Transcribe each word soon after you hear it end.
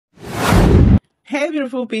Hey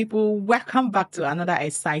beautiful people, welcome back to another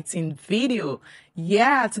exciting video.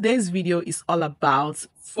 Today's video is all about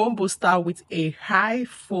foam booster with a high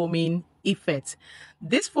foaming effect.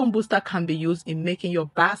 This foam booster can be used in making your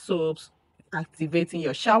bar soaps, activating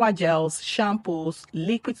your shower gels, shampoos,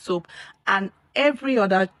 liquid soap, and every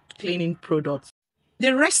other cleaning product.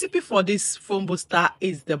 The recipe for this foam booster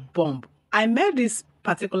is the bomb. I made this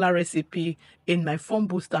particular recipe in my foam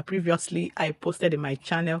booster previously. I posted in my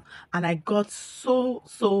channel and I got so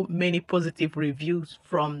many positive reviews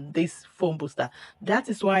from this foam booster. That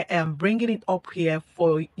is why I am bringing it up here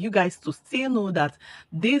for you guys to still know that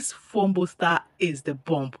this foam booster is the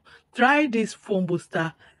bomb. Try this foam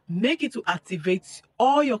booster, make it to activate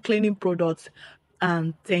all your cleaning products,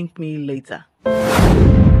 and thank me later.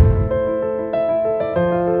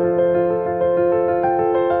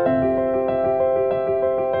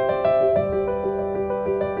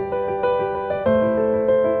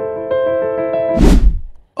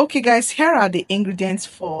 Okay guys, here are the ingredients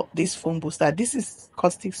for this foam booster. This is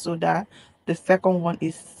caustic soda. The second one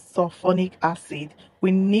is sulphonic acid.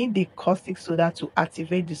 We need the caustic soda to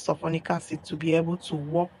activate the sulphonic acid to be able to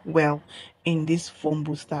work well in this foam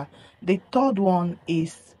booster. The third one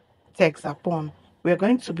is Texapon. We're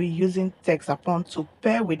going to be using Texapon to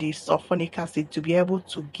pair with the sulphonic acid to be able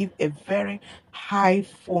to give a very high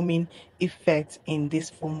foaming effect in this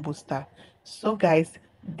foam booster. So guys,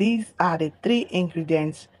 these are the three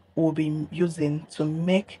ingredients we'll be using to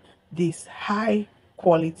make this high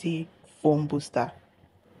quality foam booster.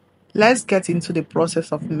 Let's get into the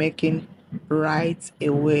process of making right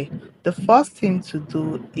away. The first thing to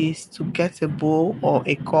do is to get a bowl or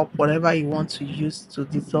a cup, whatever you want to use to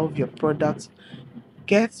dissolve your product.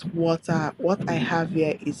 Get water. What I have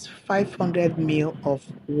here is 500 ml of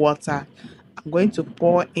water. I'm going to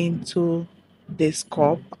pour into this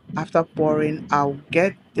cup. After pouring, I'll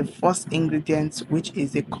get the first ingredient, which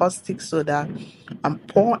is the caustic soda, and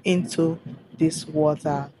pour into this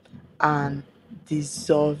water and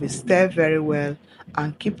dissolve it. Stir very well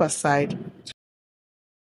and keep aside.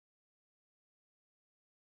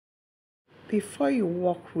 Before you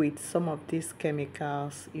work with some of these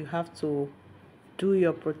chemicals, you have to do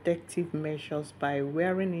your protective measures by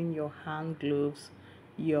wearing in your hand gloves,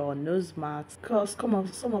 your nose masks, because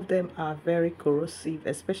some of them are very corrosive,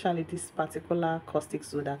 especially this particular caustic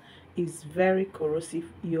soda is very corrosive.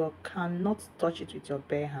 You cannot touch it with your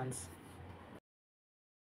bare hands.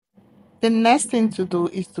 The next thing to do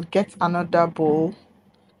is to get another bowl,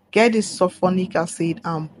 get the sulphonic acid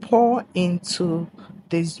and pour into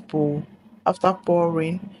this bowl. After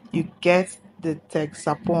pouring, you get the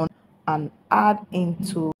Texapon and add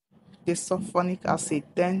into the sulphonic acid,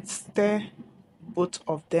 then stir both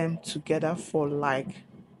of them together for like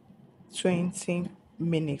 20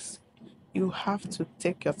 minutes. You have to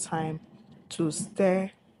take your time to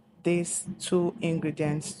stir these two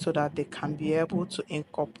ingredients so that they can be able to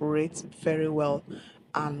incorporate very well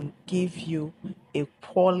and give you a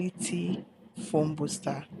quality foam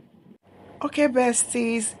booster. Okay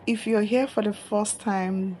besties, if you're here for the first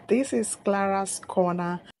time, this is Clara's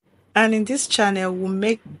Corner, and in this channel we'll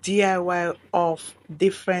make DIY of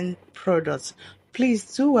different products.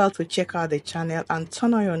 Please do well to check out the channel and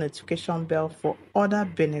turn on your notification bell for other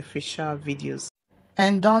beneficial videos.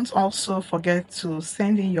 And don't also forget to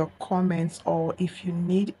send in your comments, or if you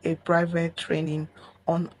need a private training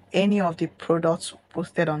on any of the products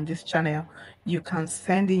posted on this channel, you can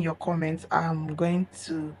send in your comments. I'm going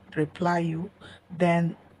to reply you,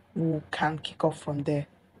 then we can kick off from there.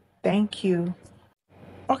 Thank you.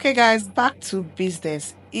 Okay guys, back to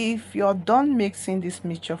business. If you're done mixing this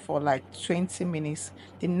mixture for like 20 minutes,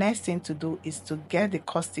 the next thing to do is to get the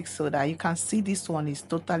caustic soda. You can see this one is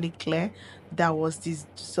totally clear. That was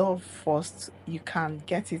dissolved first. You can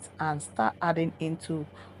get it and start adding into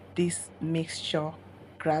this mixture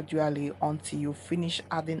gradually until you finish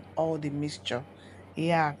adding all the mixture.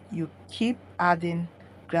 You keep adding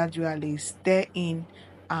gradually, stir in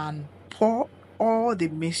and pour all the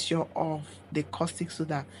mixture of the caustic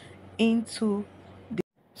soda into the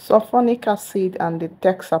sulphonic acid and the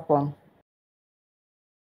Texapon.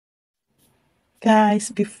 Guys,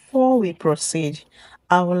 before we proceed,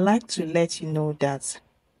 I would like to let you know that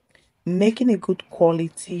making a good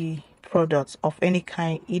quality product of any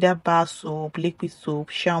kind, either bar soap, liquid soap,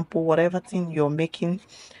 shampoo, whatever thing you're making,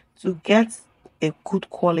 to get a good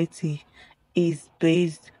quality is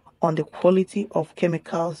based on the quality of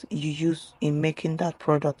chemicals you use in making that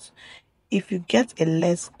product. If you get a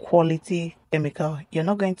less quality chemical, you're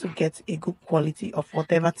not going to get a good quality of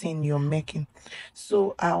whatever thing you're making.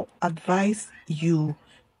 So I'll advise you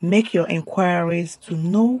make your inquiries to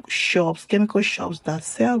know shops, chemical shops that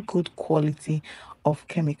sell good quality of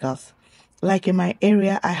chemicals. Like in my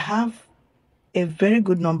area, I have a very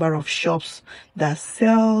good number of shops that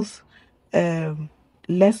sells um,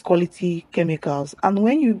 less quality chemicals, and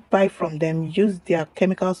when you buy from them, use their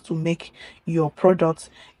chemicals to make your products,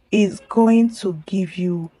 is going to give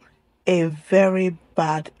you a very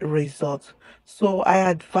bad result. So I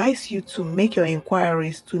advise you to make your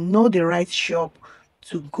inquiries to know the right shop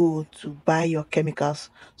to go to buy your chemicals,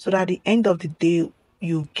 so that at the end of the day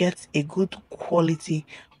you get a good quality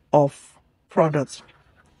of products.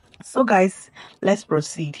 So guys, let's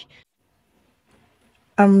proceed.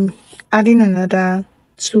 I'm adding another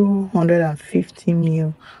 250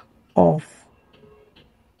 ml of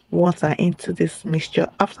water into this mixture.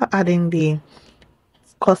 After adding the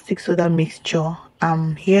caustic soda mixture,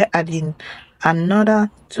 I'm here adding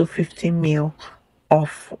another 250 ml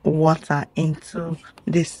of water into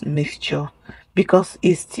this mixture. Because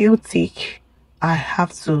it's still thick, I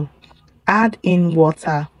have to add in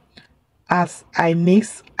water. As I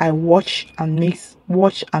mix, I watch and mix,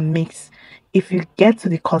 watch and mix. If you get to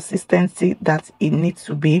the consistency that it needs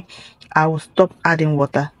to be, I will stop adding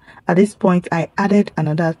water. At this point, I added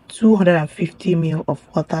another 250 ml of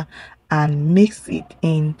water and mix it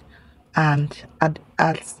in. And at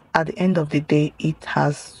the end of the day, it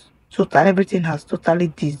has total, everything has totally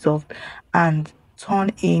dissolved and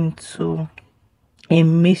turned into a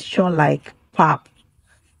mixture like pap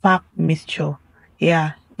mixture.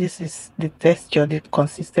 Yeah, this is the texture, the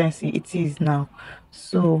consistency it is now.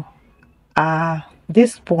 So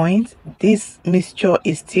this point, this mixture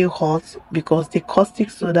is still hot because the caustic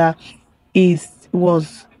soda is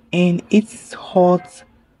was in its hot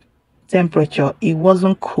temperature. It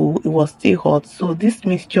wasn't cool, it was still hot. So this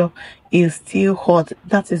mixture is still hot.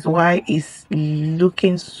 That is why it's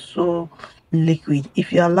looking so liquid.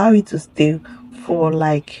 If you allow it to stay for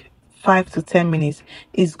like 5 to 10 minutes,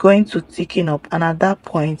 it's going to thicken up, and at that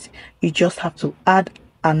point you just have to add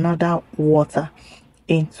another water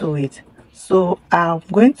into it. So I'm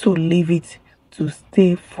going to leave it to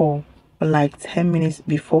stay for like 10 minutes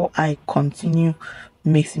before I continue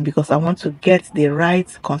mixing, because I want to get the right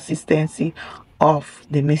consistency of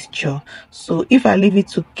the mixture. So if I leave it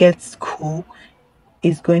to get cool,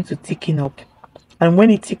 it's going to thicken up, and when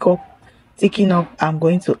it thicken up, I'm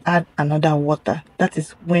going to add another water. That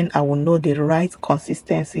is when I will know the right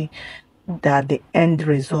consistency that the end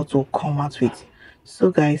result will come out with. So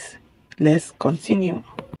guys, let's continue.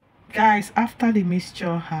 Guys, after the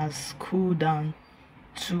mixture has cooled down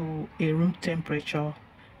to a room temperature,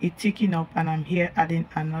 it's thickening up, and I'm here adding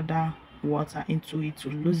another water into it to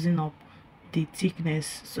loosen up the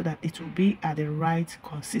thickness so that it will be at the right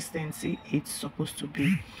consistency it's supposed to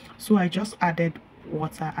be. So I just added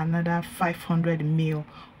water, another 500 ml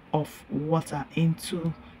of water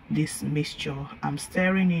into this mixture. I'm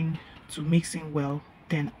stirring in to mixing well.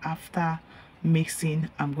 Then after mixing,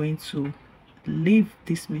 I'm going to leave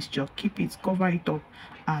this mixture, keep it, cover it up,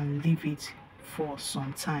 and leave it for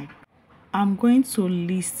some time. I'm going to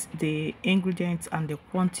list the ingredients and the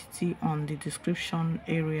quantity on the description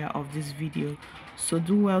area of this video, so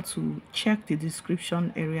do well to check the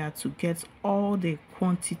description area to get all the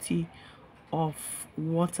quantity of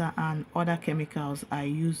water and other chemicals I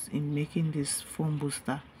use in making this foam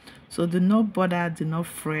booster. So do not bother, do not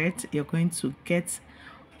fret, you're going to get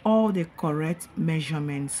all the correct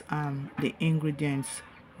measurements and the ingredients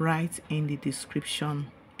right in the description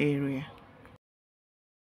area.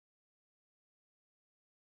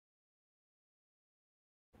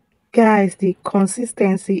 Guys, the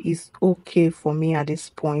consistency is okay for me at this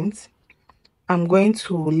point. I'm going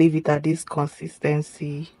to leave it at this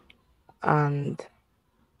consistency and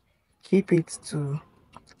keep it to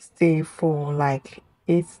stay for like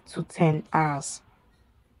 8 to 10 hours.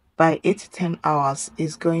 By 8 to 10 hours,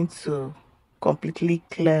 it's going to completely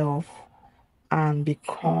clear off and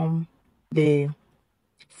become the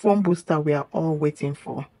foam booster we are all waiting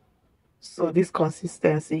for. So this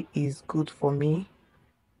consistency is good for me.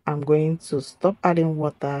 I'm going to stop adding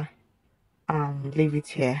water and leave it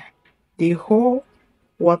here. The whole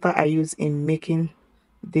water I use in making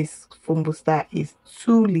this foam booster is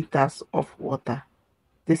 2 liters of water.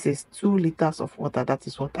 This is 2 liters of water. That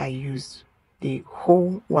is what I use, the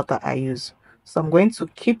whole water I use. So I'm going to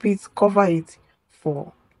keep it, cover it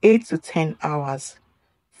for 8 to 10 hours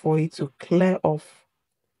for it to clear off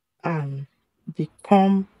and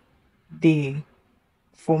become the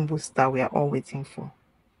foam booster we are all waiting for.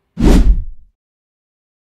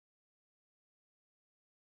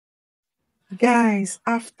 Guys,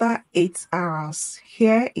 after 8 hours,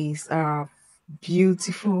 here is our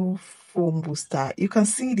beautiful foam booster. You can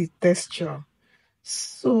see the texture,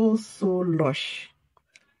 so lush.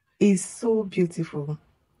 It's so beautiful.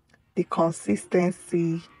 The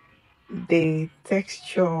consistency, the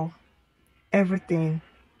texture, everything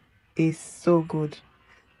is so good.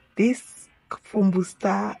 This foam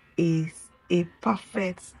booster is a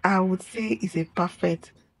perfect, I would say, is a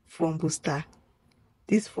perfect foam booster.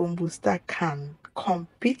 This foam booster can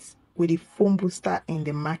compete with the foam booster in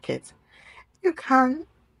the market. You can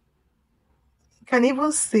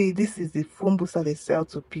even say this is the foam booster they sell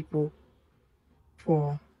to people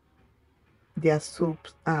for their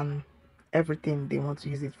soaps and everything they want to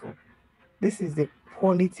use it for. This is the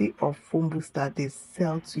quality of foam booster they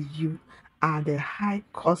sell to you and the high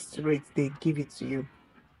cost rate they give it to you.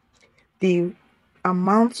 The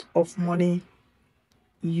amount of money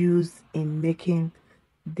used in making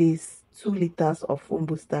these 2 liters of foam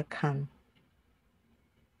booster can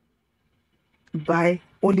buy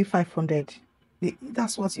only 500.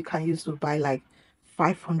 That's what you can use to buy like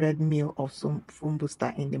 500 ml of some foam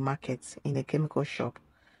booster in the market in a chemical shop.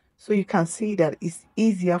 So you can see that it's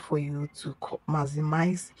easier for you to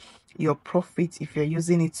maximize your profit if you're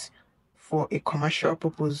using it for a commercial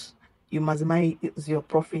purpose. You maximize your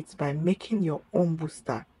profits by making your own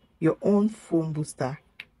booster, your own foam booster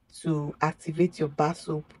to activate your bar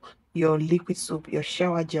soap, your liquid soap, your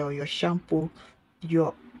shower gel, your shampoo,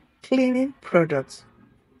 your cleaning products.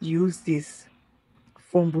 Use this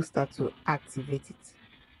foam booster to activate it.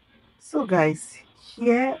 So guys,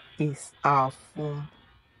 here is our foam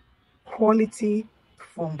quality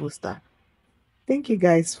foam booster. Thank you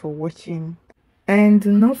guys for watching, and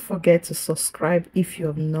do not forget to subscribe if you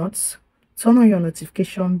have not. Turn on your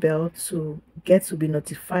notification bell to get to be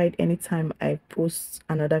notified anytime I post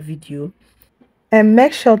another video, and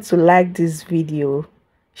make sure to like this video,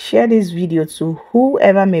 share this video to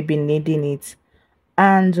whoever may be needing it,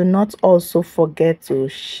 and do not also forget to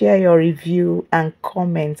share your review and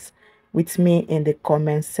comments with me in the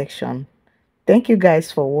comment section. Thank you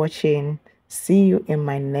guys for watching. See you in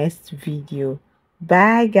my next video.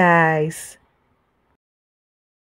 Bye guys.